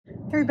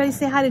Everybody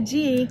say hi to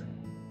G.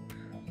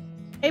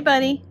 Hey,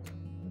 buddy.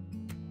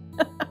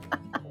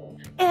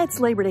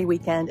 It's Labor Day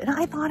weekend, and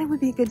I thought it would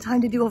be a good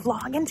time to do a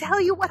vlog and tell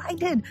you what I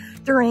did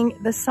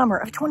during the summer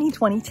of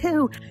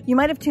 2022. You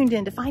might have tuned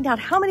in to find out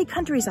how many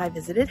countries I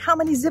visited, how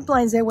many zip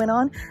lines I went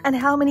on, and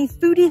how many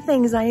foodie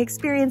things I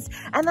experienced.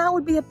 And that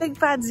would be a big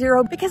fat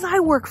zero because I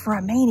work for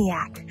a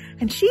maniac.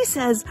 And she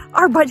says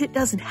our budget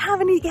doesn't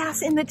have any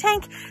gas in the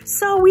tank,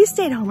 so we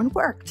stayed home and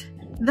worked.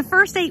 The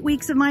first 8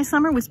 weeks of my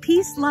summer was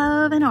peace,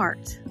 love, and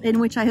art, in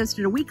which I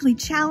hosted a weekly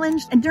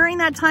challenge. And during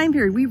that time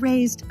period, we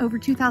raised over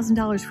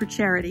 $2,000 for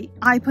charity.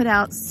 I put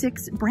out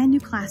 6 brand new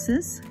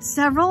classes,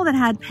 several that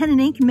had pen and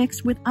ink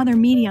mixed with other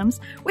mediums,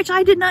 which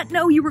I did not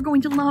know you were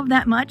going to love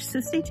that much. So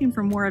stay tuned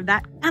for more of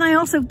that. And I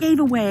also gave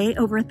away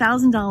over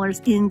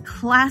 $1,000 in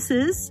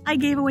classes. I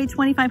gave away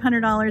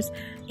 $2,500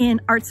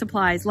 in art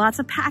supplies. Lots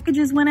of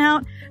packages went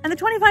out, and the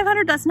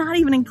 $2,500 does not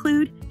even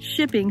include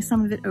shipping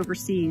some of it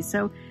overseas.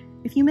 So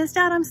if you missed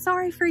out, I'm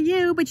sorry for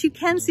you, but you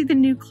can see the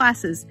new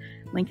classes.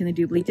 Link in the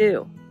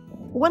doobly-doo.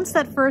 Once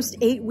that first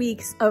 8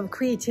 weeks of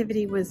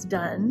creativity was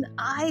done,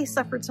 I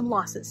suffered some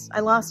losses. I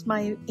lost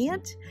my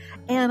aunt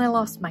and I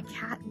lost my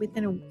cat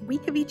within a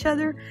week of each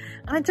other.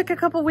 And I took a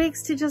couple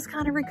weeks to just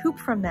kind of recoup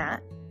from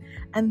that.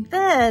 And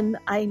then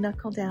I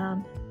knuckled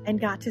down and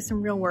got to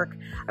some real work.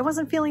 I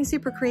wasn't feeling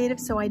super creative,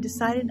 so I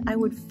decided I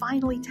would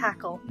finally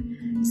tackle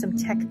some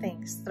tech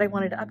things that I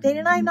wanted to update.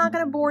 And I'm not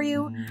gonna bore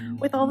you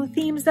with all the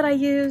themes that I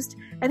used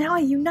and how I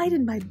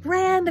united my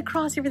brand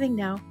across everything.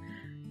 No,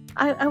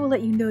 I will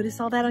let you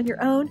notice all that on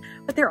your own,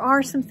 but there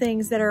are some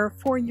things that are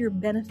for your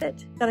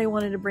benefit that I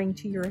wanted to bring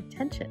to your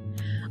attention.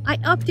 I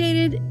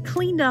updated,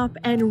 cleaned up,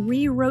 and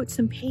rewrote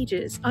some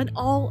pages on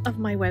all of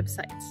my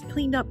websites.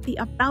 Cleaned up the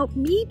About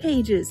Me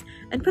pages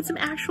and put some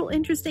actual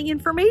interesting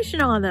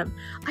information on them.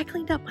 I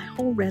cleaned up my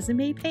whole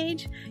resume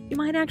page. You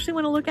might actually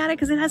want to look at it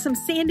because it has some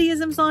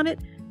Sandyisms on it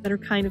that are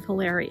kind of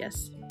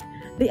hilarious.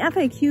 The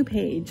FAQ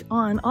page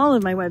on all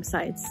of my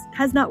websites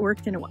has not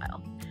worked in a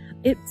while.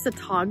 It's a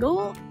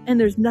toggle, and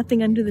there's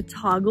nothing under the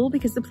toggle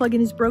because the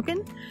plugin is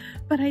broken,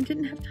 but I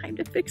didn't have time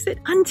to fix it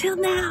until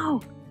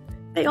now.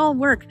 They all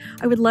work.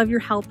 I would love your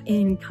help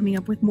in coming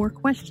up with more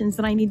questions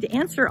that I need to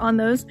answer on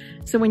those.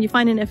 So when you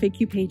find an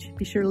FAQ page,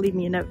 be sure to leave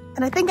me a note.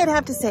 And I think I'd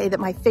have to say that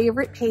my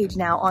favorite page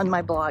now on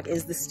my blog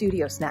is the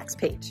Studio Snacks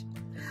page.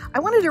 I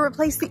wanted to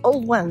replace the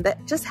old one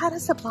that just had a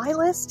supply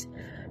list.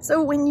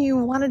 So when you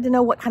wanted to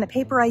know what kind of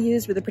paper I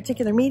used with a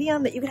particular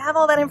medium, that you could have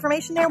all that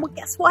information there. Well,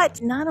 guess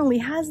what? Not only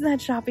has that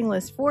shopping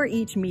list for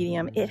each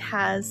medium, it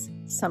has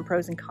some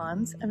pros and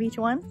cons of each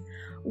one.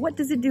 What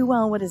does it do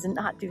well? What does it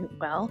not do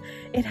well?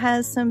 It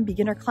has some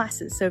beginner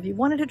classes. So if you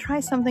wanted to try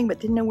something but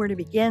didn't know where to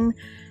begin,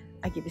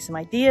 I give you some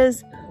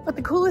ideas. But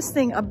the coolest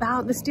thing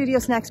about the Studio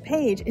Snacks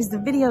page is the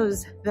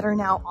videos that are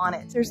now on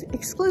it. There's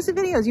exclusive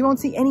videos you won't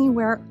see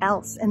anywhere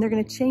else, and they're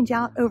gonna change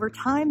out over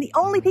time. The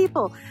only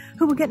people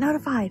who will get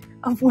notified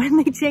of when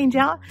they change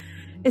out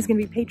is gonna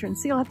be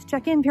patrons. So you'll have to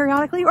check in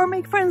periodically or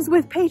make friends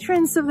with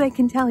patrons so they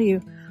can tell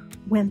you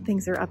when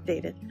things are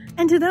updated.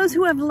 And to those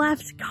who have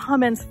left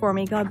comments for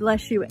me, God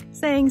bless you,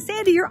 saying,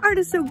 Sandy, your art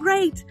is so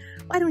great.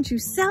 Why don't you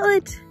sell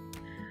it?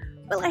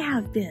 Well, I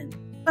have been.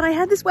 But I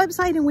had this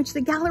website in which the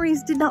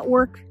galleries did not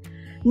work,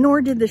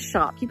 nor did the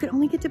shop. You could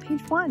only get to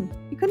page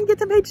 1. You couldn't get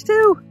to page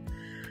 2.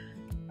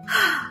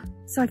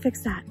 So I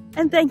fixed that.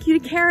 And thank you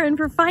to Karen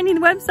for finding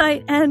the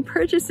website and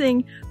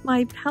purchasing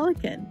my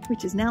Pelican,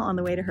 which is now on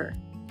the way to her.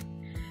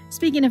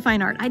 Speaking of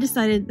fine art, I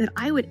decided that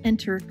I would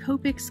enter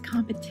Copic's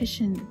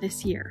competition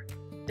this year.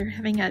 They're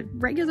having a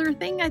regular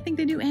thing, I think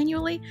they do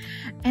annually,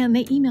 and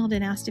they emailed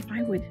and asked if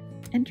I would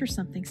enter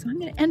something. So I'm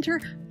going to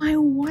enter my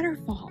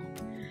waterfall.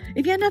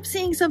 If you end up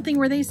seeing something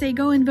where they say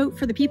go and vote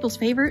for the people's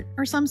favorite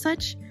or some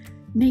such,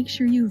 make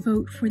sure you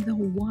vote for the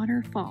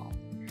waterfall.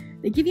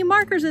 They give you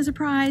markers as a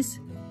prize,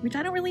 which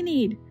I don't really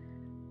need,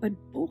 but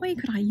boy,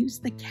 could I use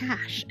the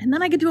cash. And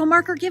then I could do a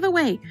marker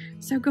giveaway.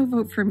 So go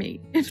vote for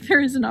me if there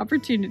is an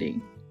opportunity.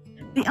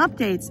 The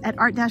updates at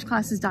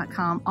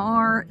art-classes.com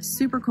are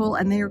super cool,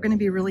 and they are going to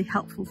be really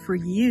helpful for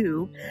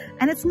you.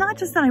 And it's not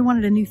just that I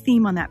wanted a new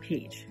theme on that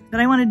page,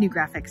 that I wanted new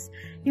graphics,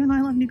 even though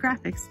I love new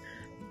graphics,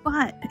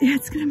 but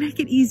it's going to make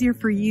it easier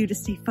for you to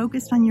stay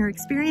focused on your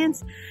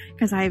experience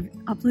because I've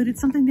uploaded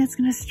something that's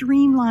going to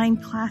streamline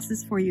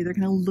classes for you. They're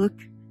going to look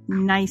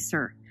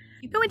nicer.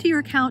 You go into your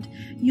account,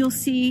 you'll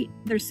see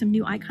there's some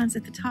new icons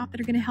at the top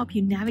that are going to help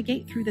you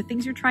navigate through the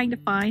things you're trying to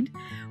find.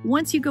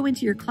 Once you go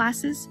into your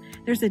classes,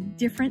 there's a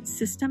different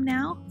system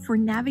now for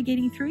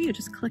navigating through. You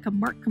just click a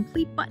Mark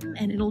Complete button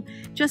and it'll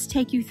just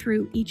take you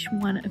through each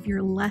one of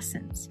your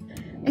lessons.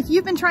 If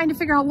you've been trying to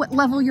figure out what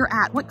level you're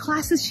at, what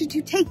classes should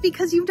you take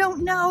because you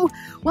don't know,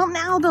 well,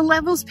 now the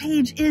levels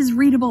page is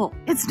readable.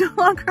 It's no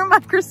longer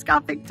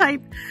microscopic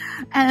type,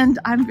 and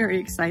I'm very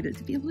excited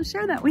to be able to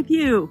share that with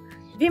you.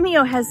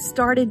 Vimeo has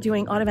started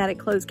doing automatic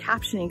closed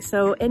captioning,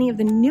 so any of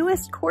the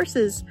newest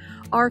courses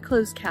are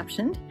closed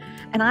captioned,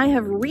 and I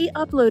have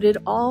re-uploaded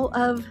all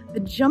of the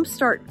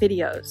Jumpstart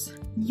videos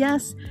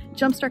Yes,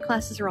 Jumpstart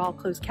classes are all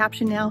closed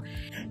caption now.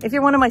 If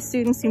you're one of my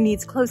students who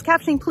needs closed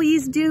captioning,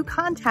 please do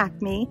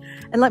contact me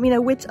and let me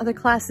know which other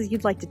classes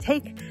you'd like to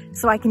take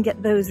so I can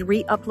get those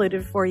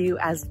re-uploaded for you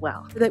as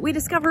well. That we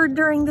discovered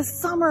during the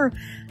summer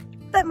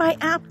that my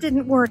app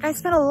didn't work. I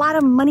spent a lot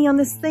of money on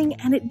this thing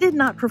and it did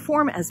not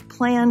perform as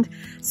planned.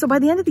 So by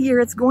the end of the year,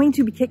 it's going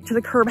to be kicked to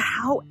the curb.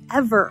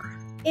 However,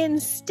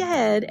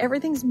 instead,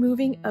 everything's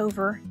moving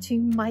over to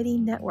Mighty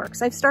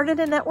Networks. I've started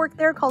a network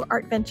there called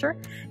Art Venture.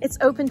 It's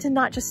open to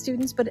not just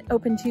students, but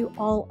open to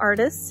all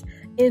artists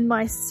in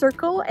my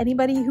circle.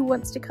 Anybody who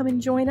wants to come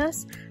and join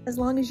us, as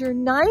long as you're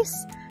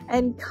nice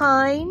and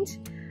kind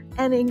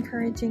and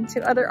encouraging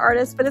to other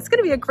artists. But it's going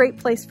to be a great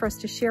place for us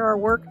to share our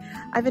work.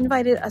 I've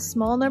invited a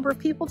small number of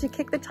people to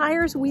kick the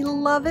tires. We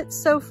love it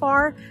so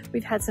far.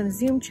 We've had some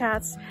Zoom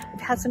chats,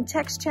 we've had some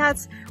text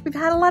chats, we've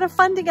had a lot of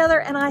fun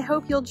together, and I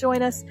hope you'll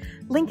join us.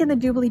 Link in the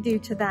doobly-doo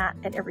to that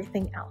and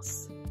everything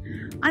else.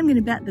 I'm going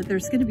to bet that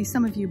there's going to be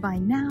some of you by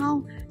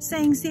now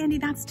saying, Sandy,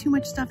 that's too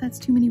much stuff, that's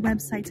too many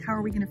websites, how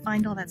are we going to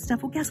find all that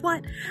stuff? Well, guess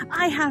what?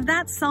 I have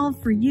that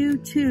solved for you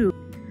too.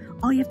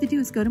 All you have to do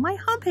is go to my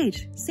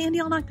homepage,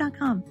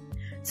 sandyallnock.com.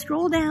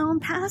 Scroll down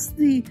past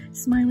the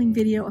smiling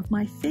video of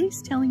my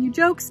face telling you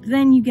jokes.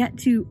 Then you get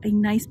to a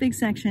nice big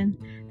section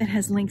that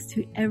has links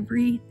to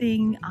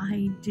everything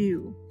I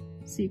do,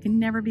 so you can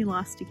never be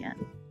lost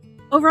again.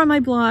 Over on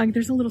my blog,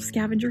 there's a little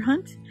scavenger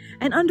hunt,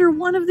 and under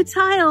one of the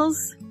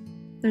tiles,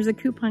 there's a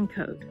coupon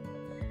code.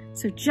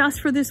 So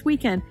just for this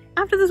weekend.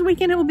 After this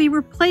weekend, it will be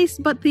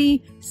replaced, but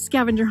the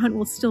scavenger hunt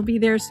will still be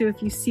there. So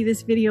if you see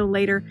this video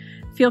later,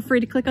 feel free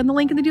to click on the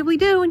link in the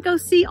doobly-doo and go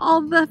see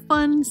all the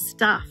fun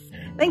stuff.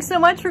 Thanks so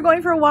much for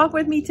going for a walk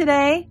with me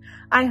today.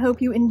 I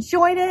hope you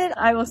enjoyed it.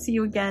 I will see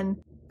you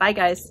again. Bye,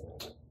 guys.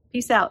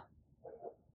 Peace out.